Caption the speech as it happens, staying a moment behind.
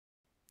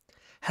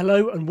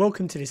Hello and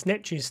welcome to this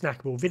Neptune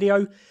Snackable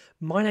video.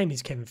 My name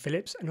is Kevin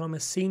Phillips and I'm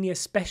a Senior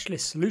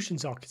Specialist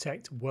Solutions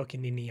Architect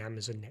working in the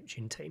Amazon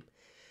Neptune team.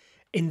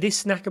 In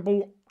this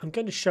Snackable, I'm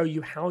going to show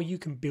you how you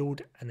can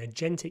build an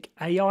Agentic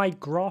AI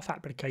graph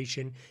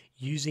application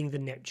using the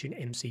Neptune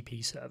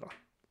MCP server.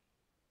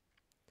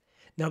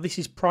 Now this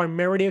is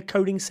primarily a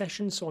coding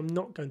session, so I'm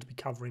not going to be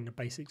covering the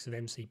basics of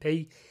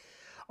MCP.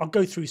 I'll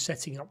go through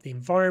setting up the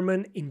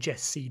environment, ingest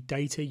seed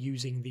data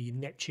using the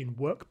Neptune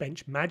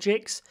Workbench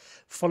magics,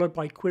 followed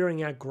by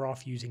querying our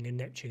graph using the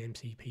Neptune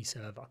MCP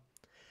server.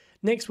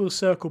 Next, we'll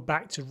circle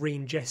back to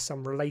re-ingest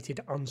some related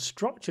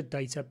unstructured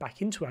data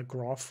back into our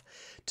graph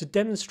to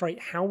demonstrate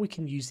how we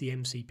can use the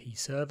MCP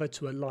server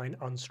to align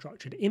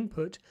unstructured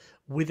input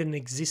with an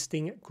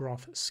existing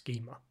graph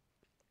schema.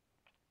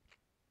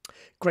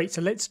 Great,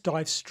 so let's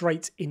dive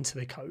straight into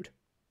the code.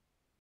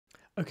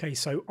 Okay,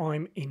 so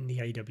I'm in the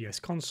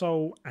AWS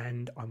console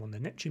and I'm on the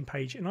Neptune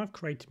page and I've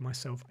created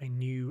myself a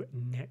new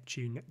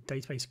Neptune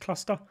database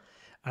cluster,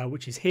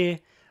 which is here.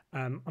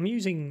 I'm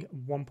using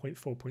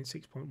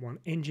 1.4.6.1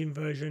 engine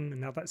version, and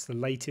now that's the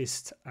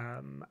latest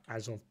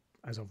as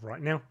of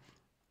right now.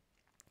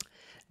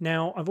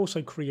 Now I've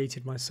also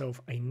created myself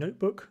a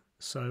notebook,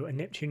 so a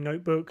Neptune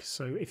notebook.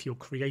 So if you're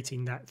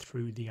creating that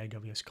through the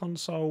AWS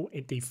console,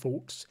 it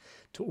defaults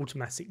to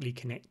automatically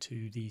connect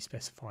to the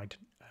specified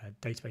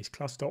database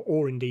cluster,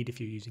 or indeed if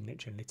you're using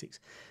Neptune Analytics,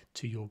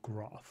 to your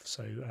graph.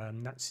 So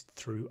that's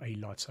through a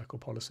lifecycle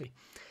policy.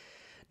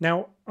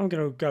 Now I'm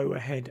going to go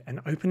ahead and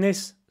open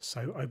this.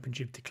 So open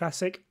Jupyter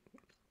Classic.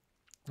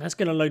 That's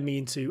going to load me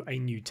into a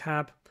new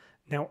tab.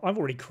 Now I've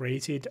already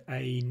created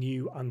a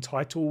new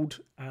untitled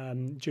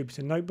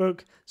Jupyter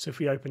notebook. So if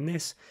we open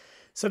this,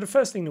 so the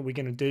first thing that we're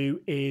going to do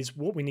is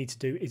what we need to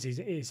do is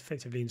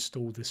effectively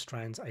install the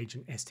Strands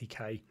Agent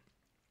SDK.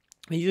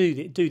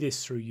 You do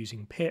this through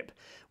using pip.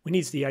 We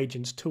need the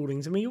agent's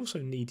toolings, and we also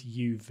need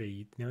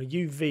UV. Now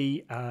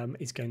UV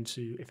is going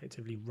to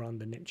effectively run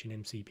the Neptune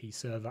MCP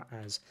server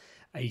as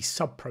a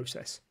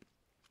sub-process.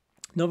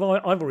 Now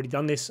I've already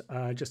done this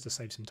just to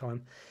save some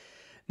time.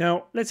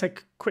 Now let's take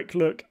a quick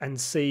look and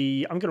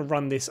see. I'm going to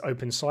run this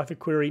OpenCipher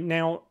query.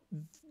 Now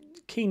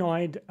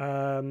keen-eyed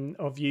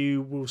of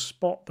you will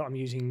spot that I'm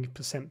using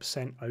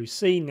 %%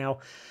 OC. Now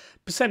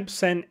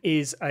 %%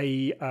 is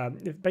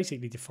it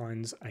basically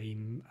defines a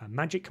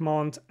magic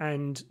command,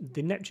 and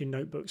the Neptune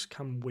notebooks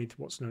come with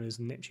what's known as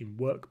the Neptune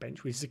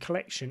Workbench, which is a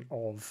collection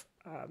of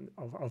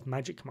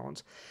magic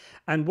commands.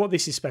 And what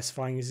this is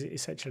specifying is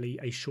essentially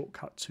a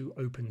shortcut to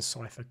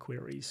OpenCipher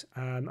queries.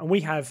 And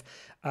we have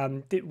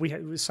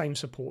the same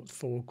support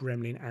for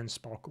Gremlin and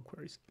Sparkle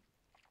queries.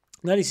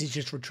 Now this is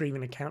just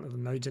retrieving a count of the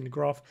nodes in the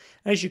graph.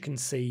 As you can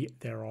see,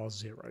 there are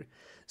 0.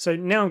 So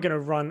now I'm going to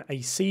run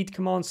a seed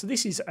command. So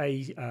this is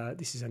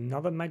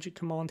another magic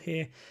command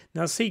here.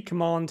 Now seed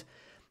command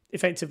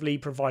effectively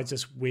provides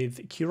us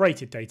with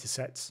curated data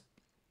sets.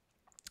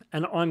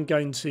 And I'm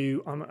going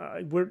to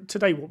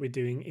today what we're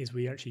doing is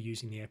we're actually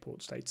using the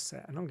airports data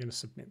set, and I'm going to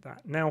submit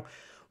that. Now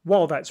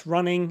while that's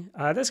running,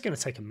 that's going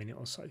to take a minute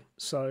or so.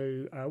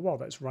 So while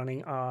that's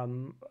running,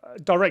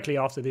 directly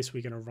after this,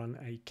 we're going to run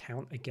a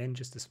count again,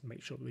 just to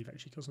make sure that we've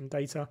actually got some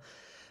data.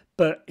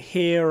 But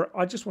here,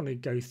 I just want to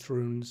go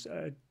through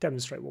and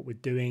demonstrate what we're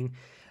doing.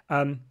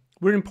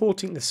 We're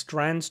importing the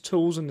Strands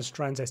tools and the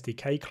Strands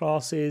SDK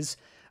classes.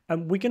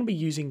 We're going to be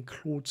using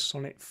Claude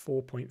Sonnet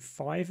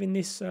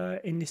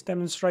 4.5 in this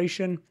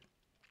demonstration.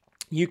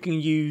 You can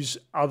use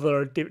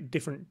other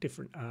different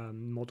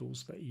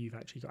models that you've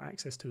actually got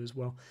access to as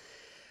well.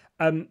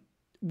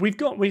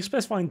 We're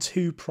specifying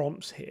 2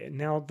 prompts here.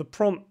 Now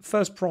the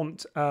first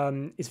prompt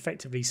is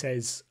effectively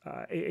says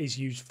it is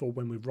used for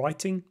when we're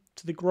writing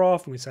to the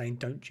graph, and we're saying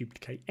don't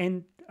duplicate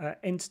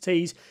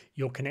entities.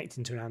 You're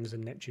connecting to an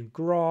Amazon Neptune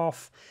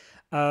graph.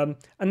 And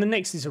the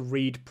next is a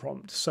read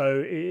prompt.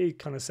 So it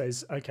kind of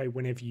says, okay,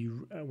 whenever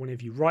you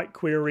write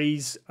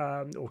queries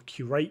or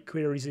curate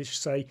queries, I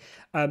should say,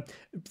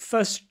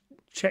 first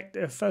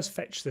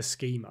fetch the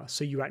schema,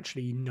 so you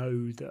actually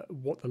know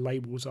what the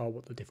labels are,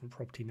 what the different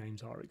property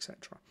names are,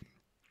 etc.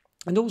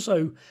 And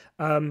also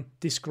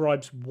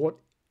describes what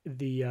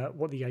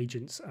the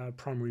agent's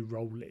primary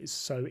role is.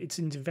 So it's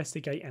to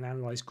investigate and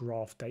analyze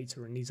graph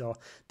data, and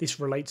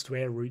this relates to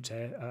air routes,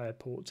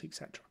 airports,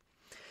 etc.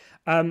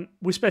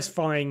 We're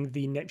specifying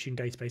the Neptune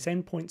database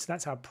endpoints.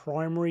 That's our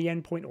primary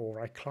endpoint or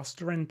our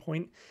cluster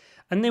endpoint,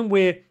 and then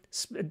we're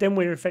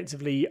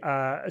effectively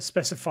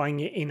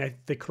specifying it in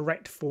the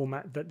correct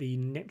format that the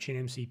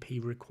Neptune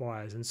MCP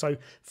requires. And so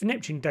for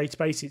Neptune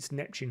database, it's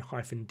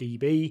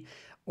Neptune-DB,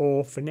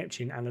 or for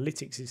Neptune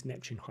Analytics, it's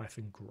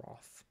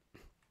Neptune-Graph.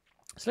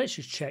 So let's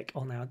just check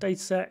on our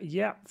dataset.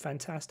 Yeah,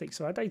 fantastic.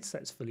 So our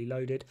dataset's fully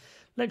loaded.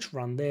 Let's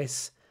run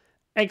this.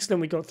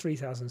 Excellent, we got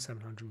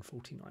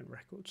 3,749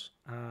 records,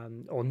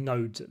 or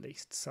nodes at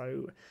least.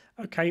 So,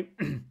 okay.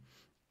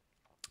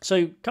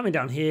 So coming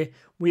down here,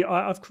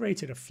 I've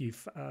created a few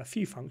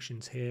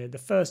functions here. The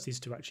first is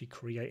to actually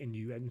create a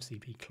new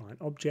MCP client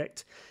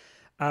object.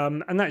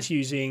 And that's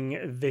using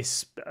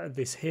this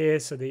here,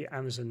 so the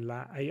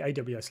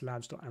AWS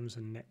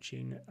Labs.Amazon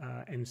Neptune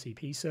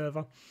MCP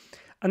server.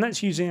 And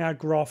that's using our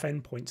graph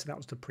endpoint, so that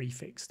was the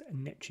prefixed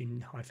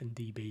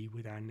Neptune-DB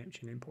with our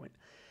Neptune endpoint.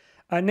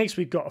 Next,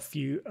 we've got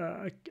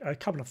a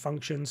couple of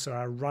functions, so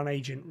our run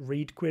agent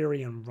read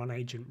query and run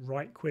agent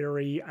write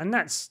query, and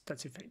that's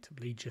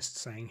effectively just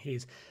saying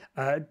here's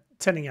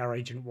telling our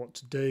agent what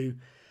to do.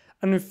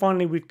 And then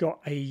finally, we've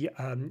got a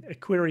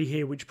query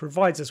here which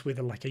provides us with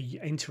like a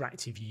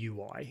interactive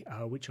UI,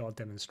 which I'll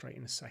demonstrate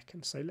in a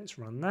second. So let's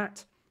run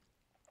that.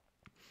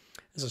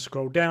 As I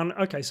scroll down,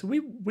 okay, so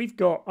we've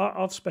got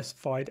I've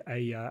specified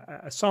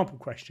a sample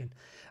question,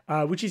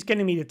 which is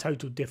getting me the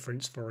total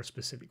difference for a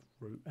specific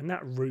route, and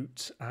that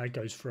route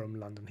goes from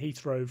London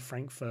Heathrow,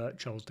 Frankfurt,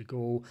 Charles de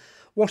Gaulle,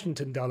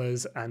 Washington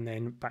Dulles, and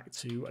then back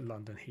to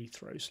London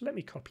Heathrow. So let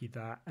me copy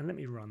that and let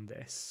me run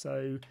this.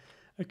 So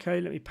okay,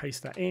 let me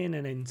paste that in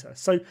and enter.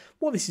 So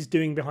what this is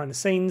doing behind the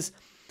scenes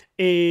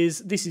is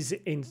this is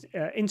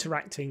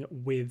interacting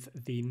with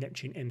the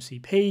Neptune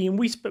MCP, and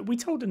we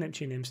told the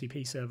Neptune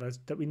MCP server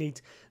that we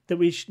need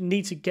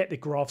to get the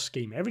graph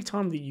schema. Every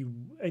time that you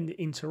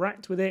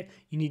interact with it,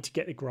 you need to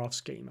get the graph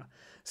schema.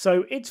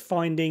 So it's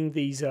finding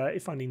these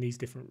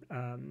different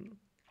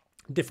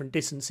different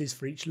distances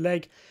for each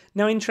leg.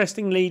 Now,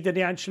 interestingly, that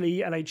it actually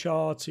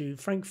LHR to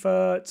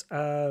Frankfurt.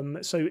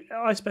 So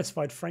I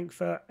specified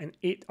Frankfurt, and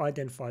it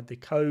identified the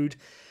code.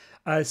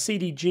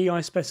 CDG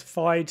I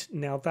specified.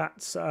 Now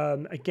that's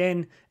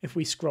again, if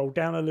we scroll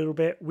down a little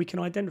bit, we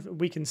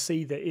can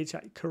see that it's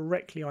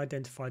correctly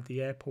identified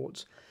the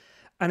airports,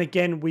 and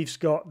again we've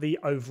got the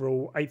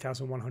overall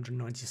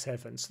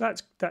 8,197. So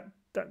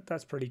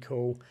that's pretty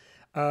cool.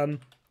 I'm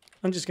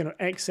just going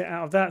to exit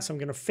out of that, so I'm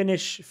going to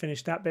finish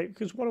that bit,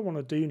 because what I want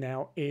to do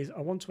now is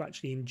I want to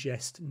actually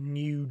ingest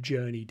new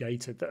journey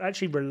data that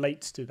actually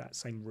relates to that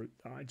same route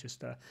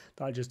that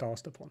I just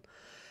asked upon.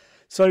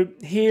 So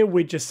here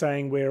we're just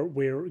saying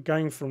we're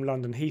going from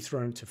London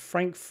Heathrow to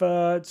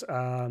Frankfurt,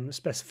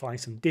 specifying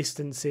some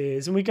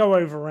distances, and we go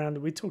around.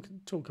 We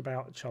talk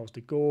about Charles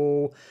de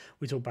Gaulle.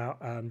 We talk about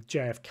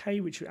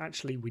JFK, which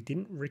actually we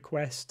didn't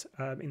request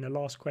in the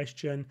last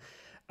question,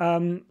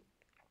 and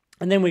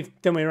then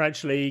we're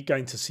actually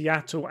going to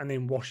Seattle and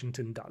then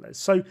Washington Dulles.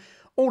 So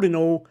all in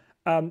all,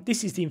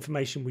 this is the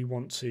information we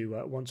want to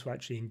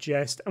actually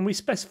ingest, and we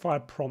specify a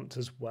prompt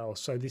as well.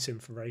 So this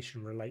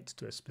information relates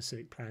to a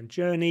specific planned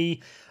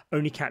journey,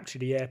 only capture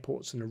the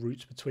airports and the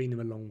routes between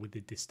them along with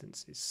the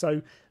distances.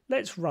 So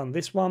let's run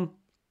this one.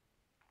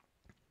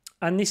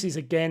 And this is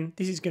going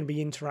to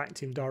be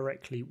interacting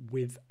directly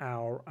with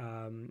our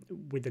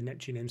with the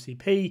Neptune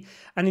MCP,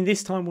 and in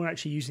this time we're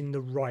actually using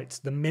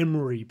the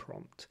memory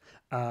prompt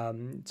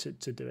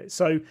to do it.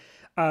 So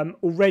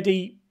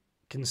already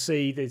can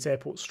see there's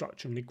airport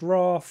structure in the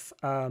graph.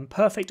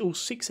 Perfect. All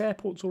 6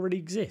 airports already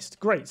exist.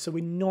 Great. So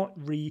we're not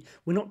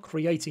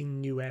creating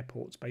new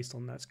airports based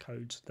on those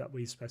codes that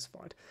we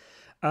specified.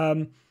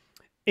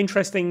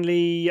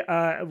 Interestingly,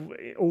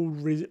 all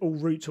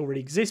routes already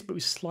exist, but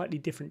with slightly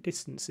different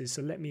distances.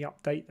 So let me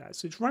update that.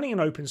 So it's running an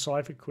open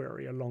cipher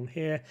query along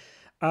here.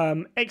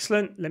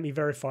 Excellent. Let me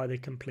verify the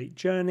complete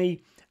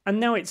journey.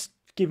 And now it's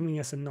giving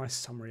us a nice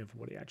summary of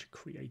what it actually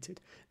created.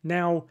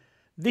 Now,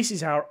 this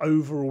is our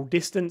overall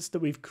distance that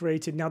we've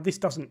created. Now, this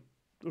doesn't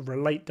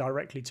relate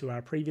directly to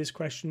our previous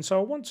question. So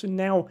I want to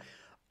now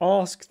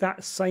ask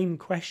that same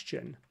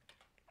question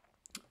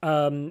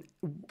after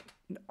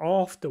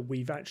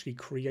we've updated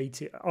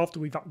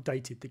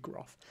the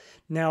graph.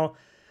 Now,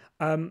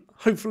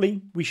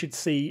 hopefully we should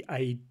see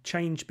a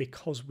change,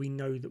 because we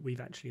know that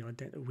we've actually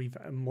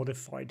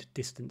modified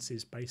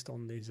distances based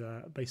on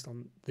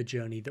the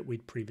journey that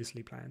we'd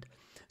previously planned.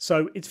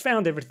 So it's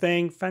found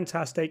everything.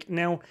 Fantastic.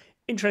 Now,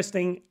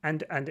 interesting,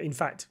 and in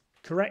fact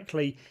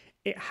correctly,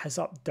 it has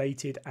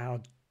updated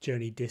our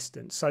journey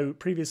distance. So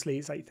previously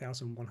it's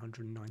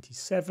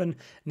 8,197,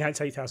 now it's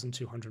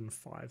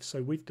 8,205.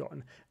 So we've got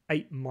an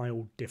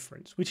 8-mile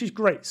difference, which is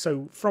great.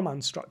 So from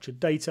unstructured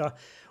data,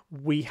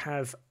 we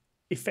have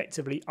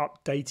effectively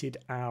updated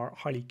our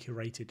highly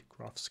curated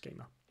graph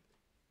schema.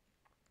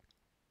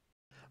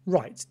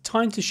 Right,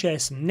 time to share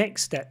some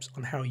next steps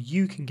on how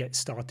you can get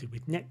started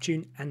with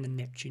Neptune and the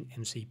Neptune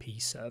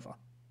MCP server.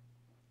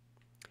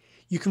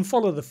 You can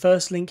follow the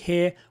first link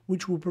here,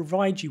 which will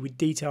provide you with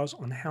details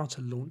on how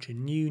to launch a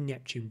new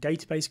Neptune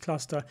database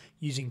cluster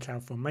using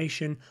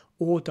CloudFormation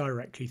or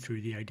directly through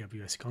the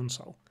AWS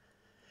console.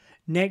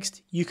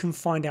 Next, you can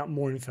find out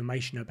more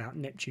information about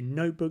Neptune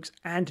notebooks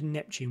and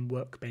Neptune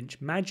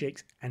Workbench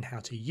magics and how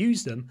to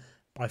use them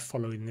by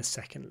following the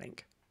second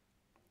link.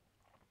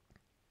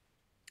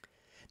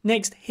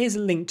 Next, here's a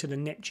link to the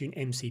Neptune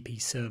MCP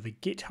server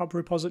GitHub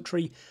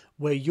repository,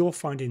 where you'll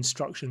find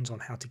instructions on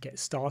how to get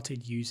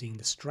started using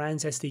the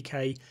Strands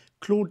SDK,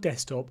 Claude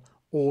Desktop,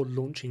 or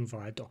launching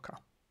via Docker.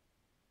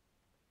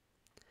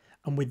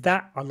 And with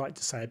that, I'd like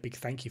to say a big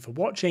thank you for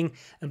watching,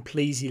 and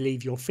please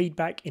leave your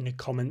feedback in the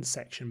comments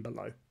section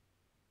below.